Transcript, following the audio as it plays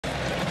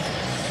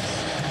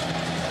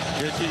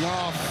Kicking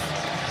off,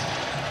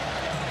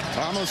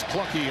 Thomas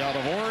Cluckey out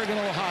of Oregon,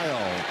 Ohio.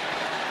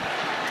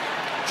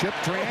 Chip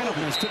Tran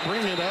has to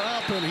bring it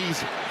up, and he's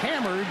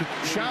hammered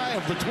shy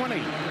of the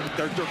 20.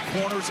 They're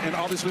corners, and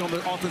obviously on the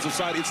offensive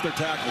side, it's their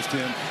tackles,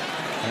 Tim.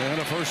 And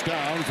a first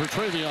down for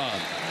Travion.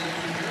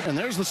 And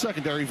there's the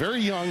secondary, very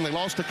young. They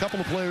lost a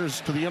couple of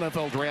players to the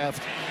NFL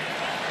draft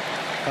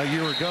a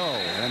year ago,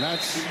 and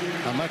that's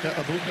Emeka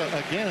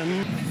Egbuka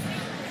again.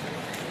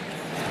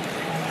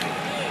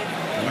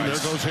 And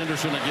there goes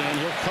Henderson again.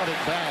 He'll cut it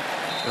back.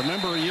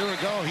 Remember, a year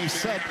ago, he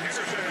set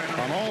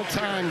an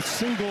all-time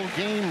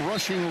single-game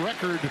rushing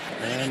record,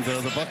 and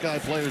the Buckeye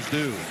players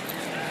do.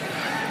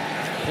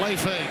 Play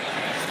fake.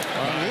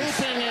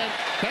 Looping it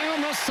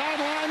down the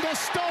sideline to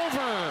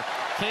Stover.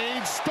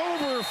 Cade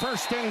Stover,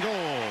 first and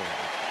goal.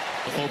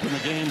 To open the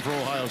game for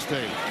Ohio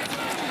State.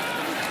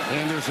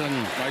 Henderson.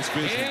 Nice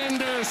vision.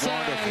 Henderson.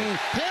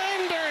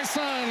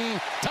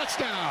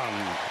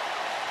 Touchdown.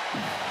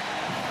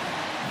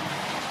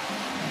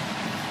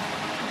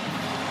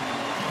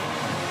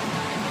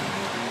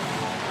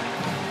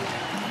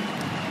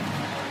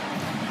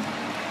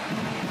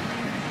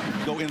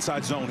 Go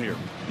inside zone here.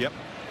 Yep.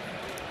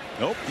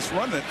 Nope, he's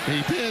running it.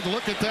 He did.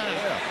 Look at that.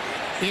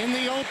 Yeah. In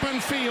the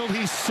open field,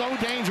 he's so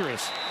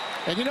dangerous.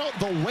 And you know,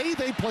 the way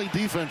they play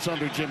defense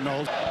under Jim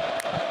Knowles.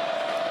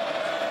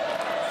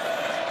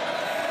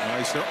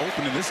 Nice. They're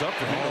opening this up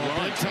for him to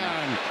run. Big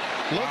time.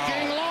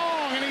 Looking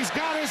long, and he's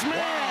got his man.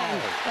 Wow.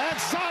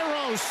 That's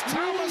Zyros.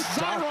 Thomas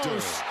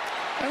Zyros.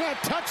 And a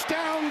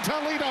touchdown,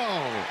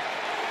 Toledo.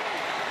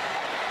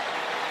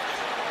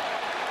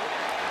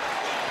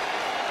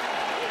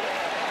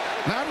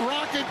 That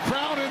rocket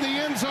crowd in the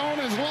end zone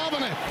is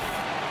loving it.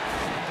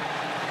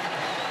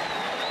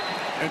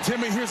 And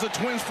Timmy, here's a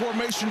twins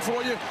formation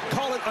for you.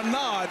 Call it a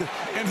nod.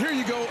 And here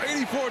you go.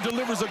 84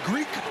 delivers a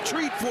Greek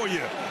treat for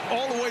you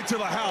all the way to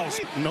the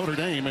house. Notre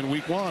Dame in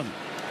week 1.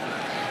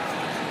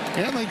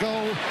 And they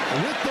go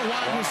with the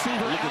wide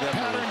receiver out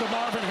pattern to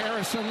Marvin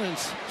Harrison and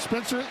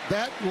Spencer.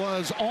 That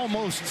was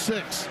almost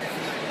 6.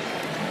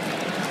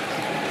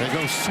 They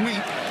go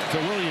sweep to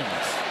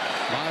Williams.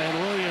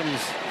 Ryan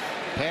Williams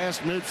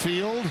past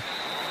midfield.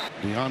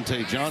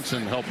 Deontay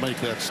Johnson helped make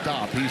that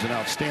stop. He's an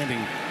outstanding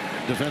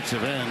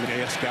defensive end.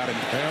 Yes, got him.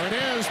 There it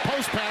is,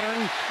 post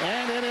pattern,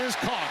 and it is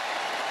caught.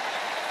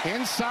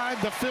 Inside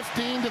the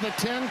 15 to the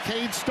 10,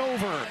 Cade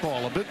Stover.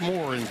 Ball a bit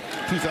more in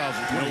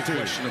 2022. No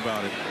question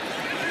about it.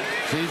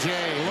 CJ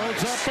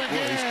loads up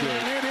again,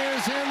 and it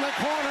is in the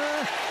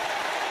corner.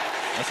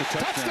 That's a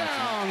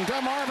touchdown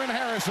to Marvin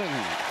Harrison.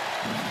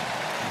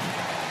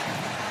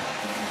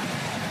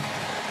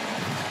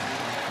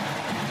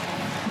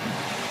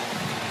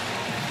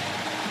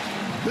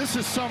 This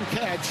is some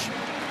catch.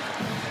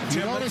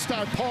 You noticed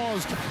I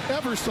paused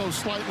ever so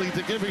slightly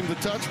to give him the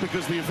touch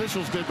because the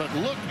officials did, but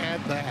look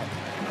at that.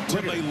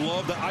 Tim, they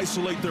love to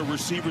isolate their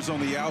receivers on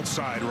the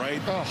outside,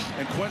 right? Oh.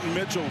 And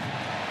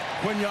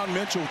Quinyon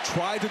Mitchell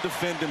tried to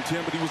defend him,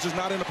 Tim, but he was just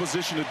not in a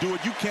position to do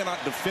it. You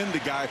cannot defend a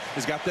guy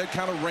who's got that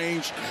kind of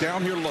range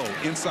down here low,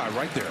 inside,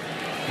 right there.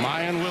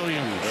 Mayan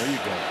Williams. There you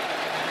go.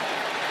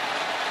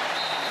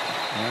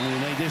 I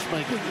mean, they just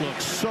make it look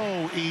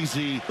so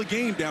easy. The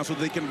game down so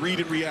they can read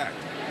and react.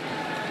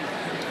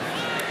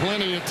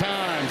 Plenty of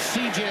time.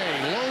 CJ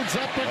loads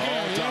up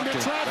again into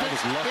traffic.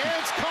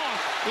 It's caught.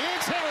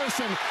 It's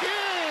Harrison.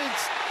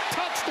 It's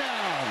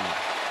touchdown.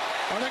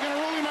 Are they going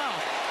to rule him out?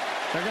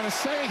 They're going to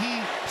say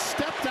he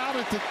stepped out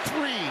at the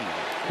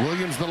 3.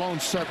 Williams the lone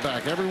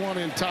setback. Everyone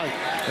in tight.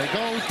 They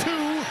go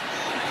 2.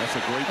 That's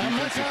a great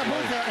defensive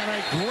play. And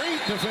a great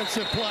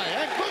defensive play.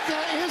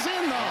 Egbuka is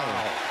in though.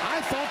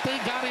 I thought they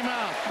got him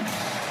out.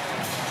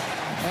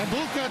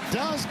 Egbuka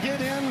does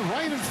get in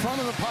right in front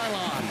of the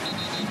pylon.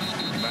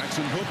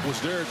 Maxon Hook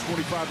was there at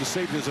 25 to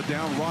save. There's a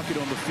down rocket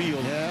on the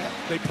field. Yeah.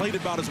 They played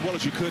about as well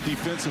as you could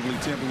defensively,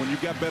 Tim. But when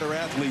you've got better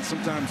athletes,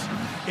 sometimes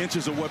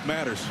inches are what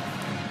matters.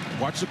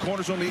 Watch the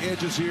corners on the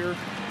edges here.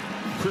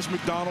 Chris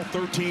McDonald,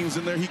 13's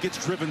in there. He gets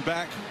driven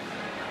back.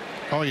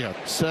 Oh, yeah.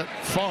 Set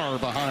far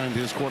behind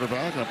his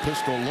quarterback. A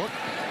pistol look.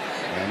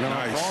 And then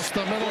across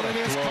the middle, it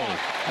is caught.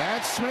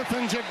 That's Smith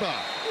and Jigba.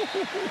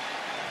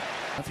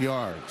 5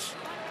 yards.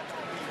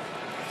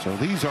 So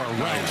these are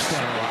routes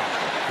that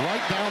are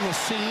right down the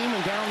seam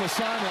and down the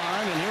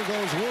sideline. And here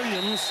goes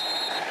Williams.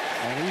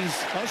 And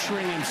he's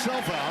ushering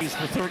himself out. He's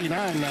for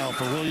 39 now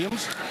for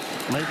Williams.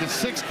 Making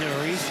 6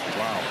 carries.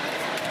 Wow.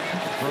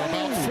 For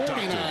about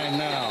 49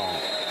 now.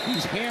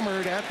 He's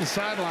hammered at the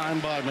sideline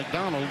by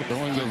McDonald,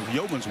 doing the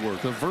yeoman's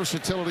work, the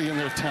versatility in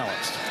their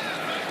talents.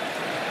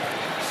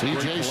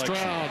 C.J.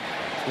 Stroud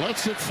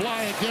lets it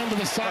fly again to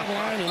the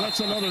sideline, and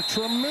that's another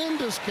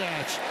tremendous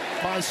catch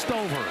by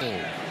Stover.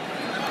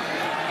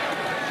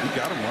 He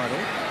got him right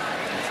over.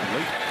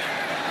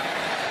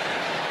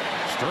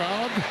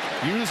 Stroud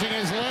using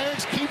his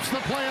legs, keeps the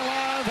play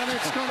alive, and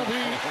it's going to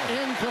be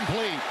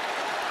incomplete.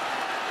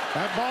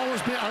 That ball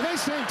was being, are they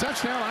saying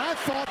touchdown? I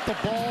thought the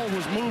ball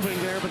was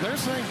moving there, but they're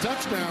saying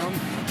touchdown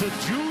to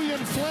Julian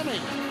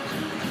Fleming.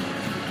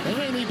 They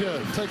may need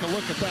to take a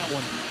look at that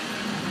one.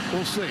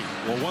 We'll see.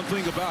 Well, one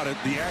thing about it,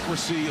 the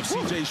accuracy of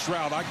C.J.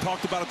 Stroud. I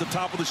talked about at the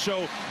top of the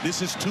show.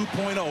 This is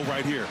 2.0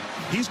 right here.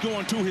 He's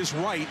going to his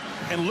right,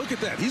 and look at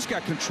that. He's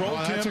got control.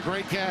 Oh, that's a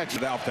great catch.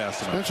 Without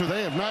fast enough. Spencer,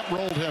 they have not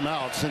rolled him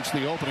out since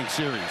the opening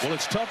series. Well,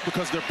 it's tough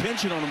because they're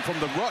pinching on him from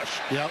the rush.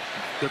 Yep.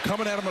 They're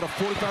coming at him at a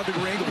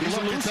 45-degree angle, but he's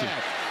elusive.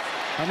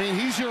 I mean,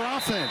 he's your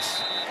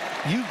offense.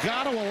 You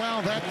got to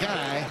allow that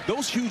guy.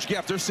 Those huge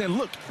gaps, they're saying,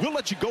 look, we'll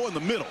let you go in the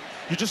middle.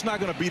 You're just not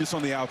going to beat us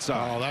on the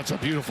outside. Oh, that's a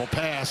beautiful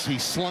pass. He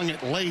slung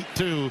it late,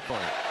 too.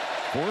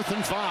 4th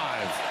and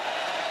 5.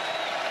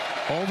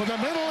 Over the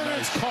middle, and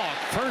it's caught.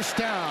 First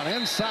down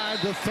inside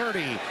the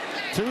 30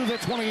 to the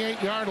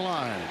 28-yard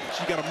line.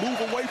 You got to move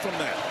away from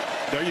that.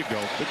 There you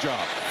go. Good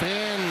job.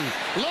 Finn,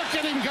 look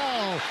at him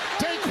go.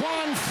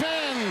 Daquan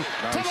Finn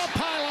to the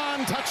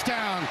pylon,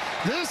 touchdown.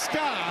 This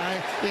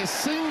guy is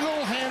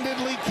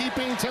single-handedly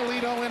keeping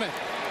Toledo in it.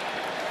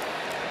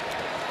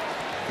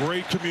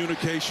 Great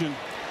communication.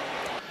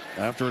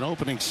 After an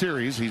opening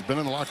series, he's been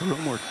in the locker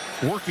room. We're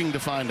working to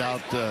find out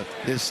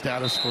his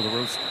status for the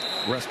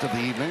rest of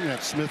the evening.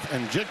 That Smith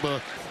and Jigba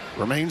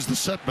remains the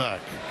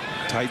setback.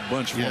 Tight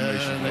bunch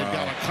formation. And they've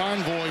got a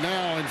convoy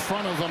now in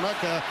front of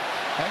Emeka.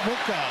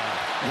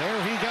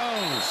 There he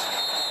goes.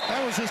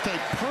 That was just a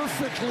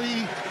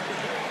perfectly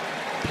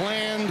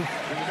planned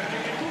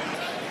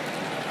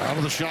out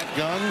of the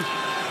shotgun.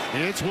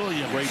 It's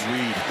Williams. Great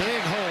read.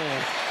 Big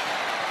hole.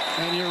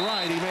 And you're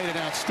right, he made an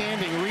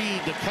outstanding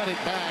read to cut it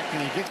back,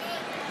 and he gets.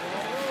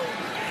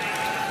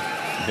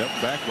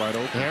 Yep, back right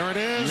open. There it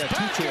is.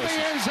 Back to in the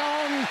end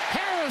zone.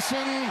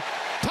 Harrison,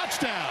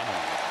 touchdown.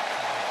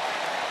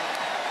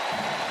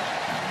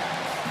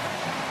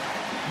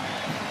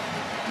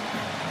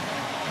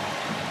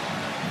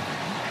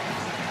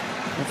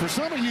 And for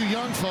some of you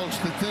young folks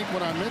that think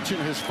when I mention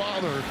his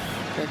father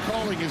and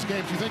calling his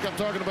games, you think I'm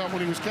talking about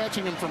when he was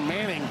catching him from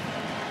Manning.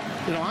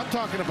 You know, I'm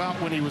talking about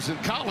when he was in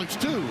college,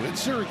 too, in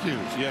Syracuse.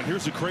 Yeah, and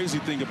here's the crazy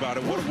thing about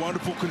it. What a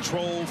wonderful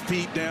control,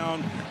 feet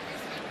down.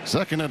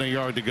 2nd and a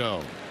yard to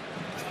go.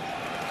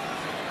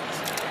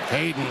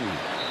 Hayden.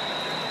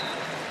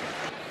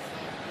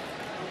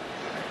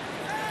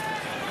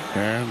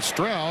 And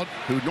Stroud,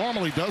 who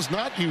normally does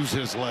not use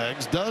his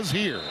legs, does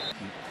here.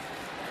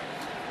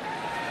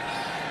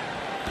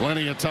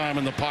 Plenty of time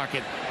in the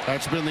pocket.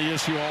 That's been the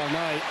issue all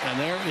night. And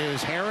there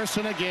is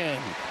Harrison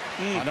again.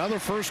 Another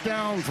first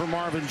down for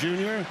Marvin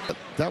Jr.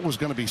 That was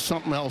going to be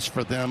something else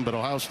for them, but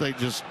Ohio State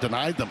just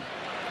denied them.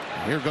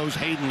 Here goes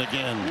Hayden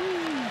again.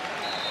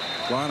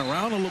 Flying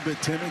around a little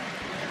bit, Timmy.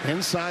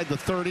 Inside the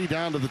 30,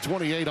 down to the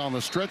 28 on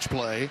the stretch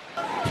play.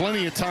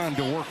 Plenty of time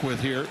to work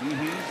with here.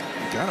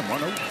 Got him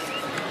on over.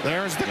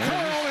 There's the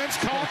curl. It's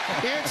caught.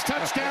 It's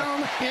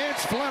touchdown.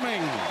 It's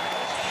Fleming.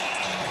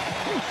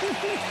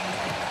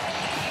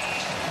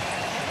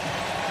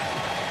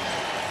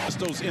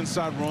 Those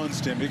inside runs,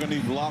 Tim, they're going to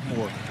need a lot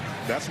more.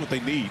 That's what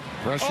they need.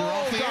 Pressure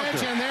off the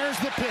edge, and there's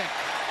the pick.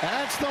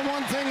 That's the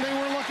one thing they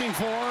were looking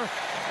for.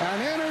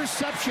 An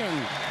interception,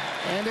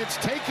 and it's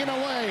taken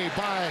away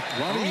by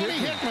Ronnie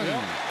Hickman.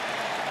 Yep.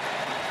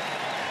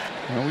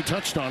 Well, we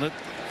touched on it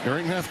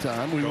during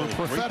halftime. We were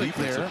prophetic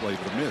there. Play,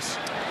 but a miss.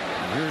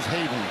 And here's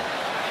Hayden.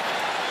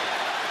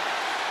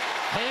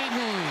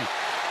 Hayden.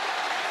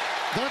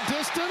 The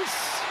distance?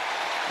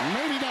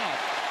 Maybe not.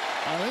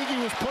 I think he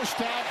was pushed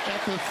out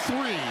at the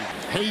 3.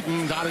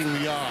 Hayden dotting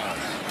the I.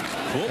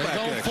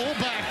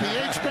 Fullback,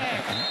 the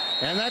H-back.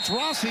 And that's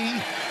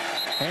Rossi.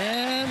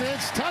 And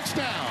it's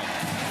touchdown.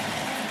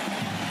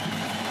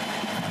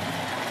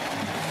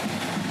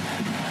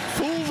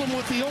 Fooled them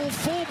with the old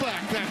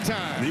fullback that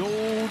time. The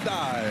old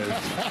dive.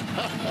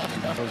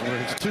 Those were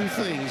his 2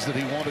 things that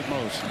he wanted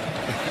most.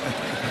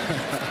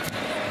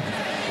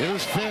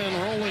 Here's Finn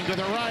rolling to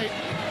the right.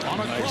 On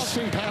a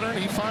crossing pattern,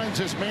 he finds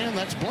his man.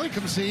 That's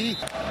Blankenship.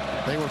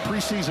 They were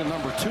preseason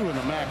number 2 in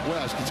the MAC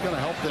West. It's going to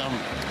help them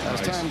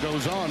as time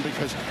goes on,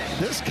 because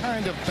this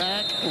kind of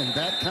back in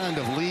that kind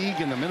of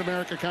league in the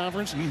Mid-America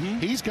Conference,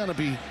 he's going to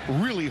be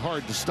really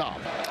hard to stop.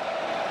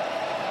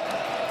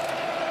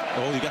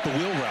 Oh, he got the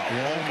wheel route.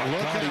 Yeah, oh,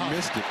 my God, he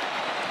missed it.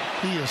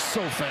 He is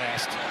so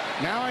fast.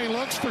 Now he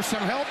looks for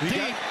some help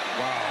deep.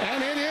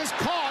 And it is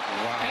caught.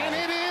 And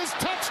it is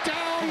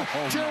touchdown.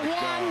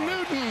 Jawan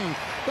Newton.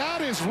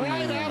 That is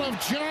right out of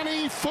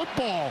Johnny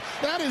football.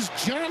 That is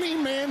Johnny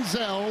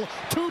Manziel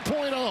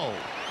 2.0.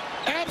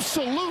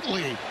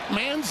 Absolutely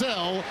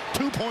Manziel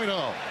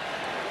 2.0.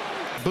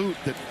 Boot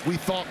that we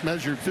thought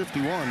measured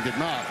 51 did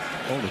not.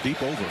 Oh, the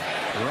deep over.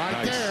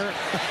 Right there.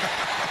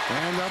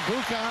 And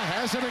Abuka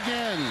has it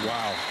again.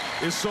 Wow.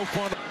 It's so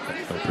fun.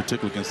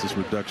 Particularly against this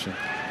reduction.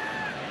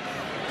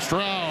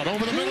 Stroud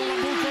over the middle.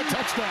 Abuka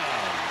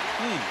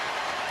touchdown.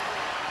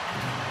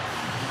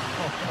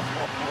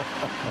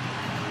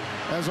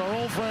 As our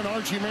old friend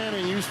Archie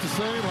Manning used to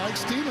say, like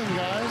stealing,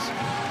 guys.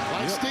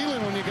 Like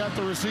stealing when you got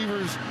the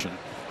receivers.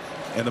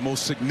 And the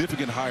most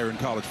significant hire in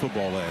college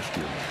football last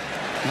year.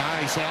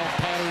 Nice out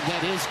pattern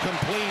that is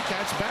complete.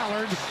 That's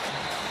Ballard.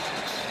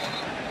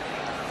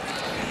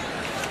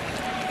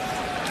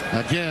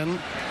 Again,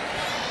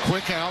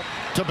 quick out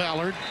to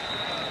Ballard.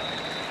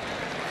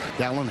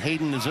 Dallin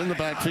Hayden is in the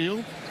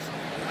backfield.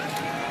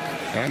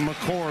 And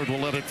McCord will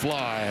let it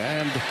fly.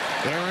 And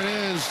there it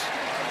is.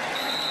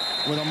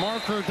 With a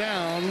marker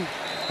down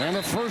and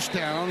a first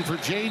down for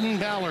Jaden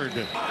Ballard.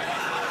 There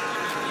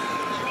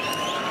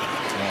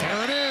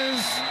it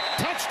is.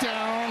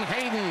 Touchdown,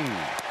 Hayden.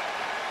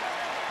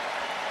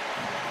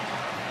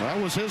 That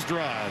was his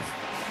drive.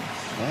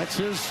 That's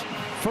his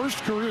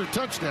first career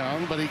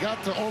touchdown, but he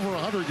got to over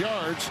 100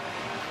 yards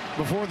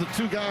before the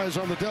two guys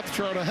on the depth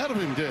chart ahead of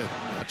him did.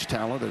 Much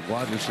talent at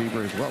wide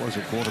receiver as well as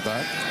at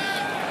quarterback.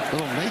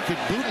 Little naked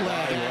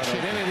bootleg action,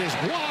 and it is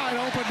wide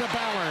open to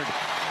Ballard.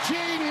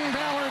 Jaden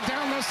Ballard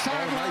down the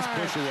sideline. Nice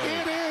push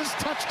away. It is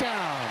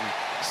touchdown.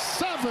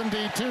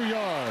 72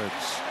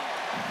 yards.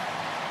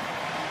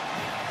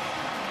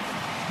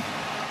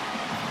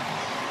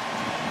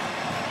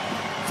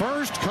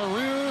 First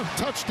career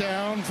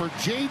touchdown for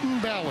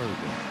Jaden Ballard.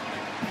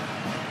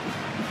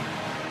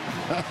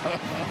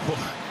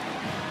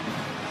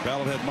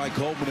 Ballard had Mike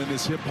Holtman in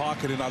his hip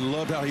pocket, and I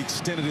loved how he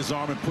extended his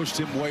arm and pushed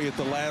him way at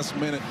the last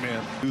minute,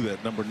 man. Do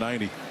that, number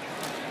 90.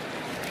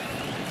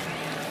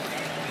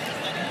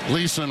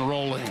 Gleason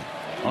rolling.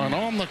 And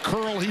on the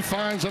curl, he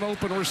finds an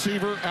open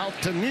receiver out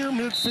to near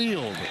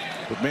midfield.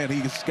 But, man,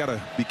 he's got to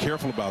be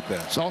careful about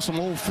that. Saw some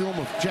old film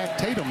of Jack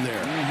Tatum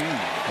there.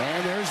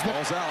 And there's the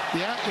ball's out.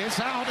 Yeah, it's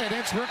out, and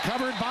it's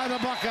recovered by the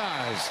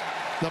Buckeyes.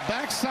 The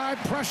backside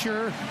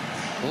pressure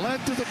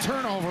led to the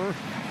turnover.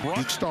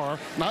 Rock star,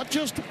 not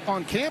just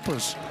on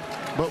campus,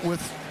 but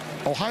with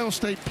Ohio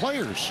State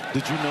players.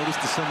 Did you notice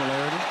the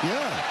similarity?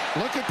 Yeah.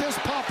 Look at this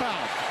pop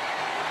out.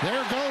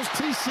 There goes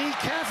T.C.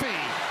 Caffey.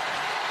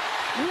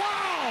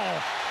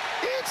 Wow!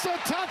 It's a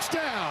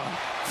touchdown.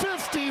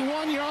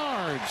 51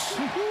 yards.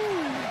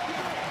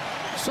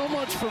 So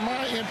much for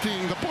my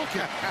emptying the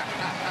bucket.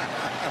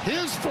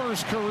 His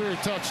first career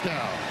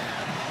touchdown.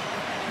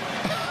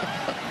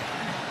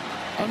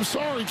 I'm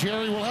sorry,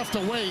 Jerry. We'll have to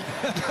wait.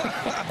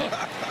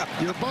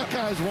 Your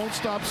Buckeyes won't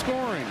stop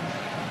scoring.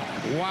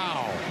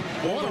 Wow.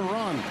 What a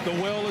run. The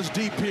well is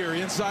deep here.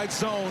 Inside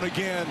zone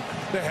again.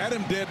 They had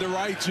him dead to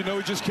rights. You know,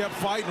 he just kept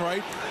fighting,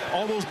 right?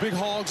 All those big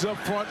hogs up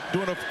front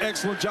doing an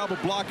excellent job of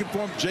blocking for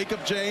him.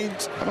 Jacob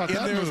James in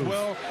there as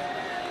well.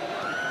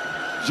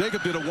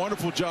 Jacob did a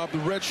wonderful job, the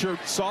redshirt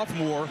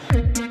sophomore.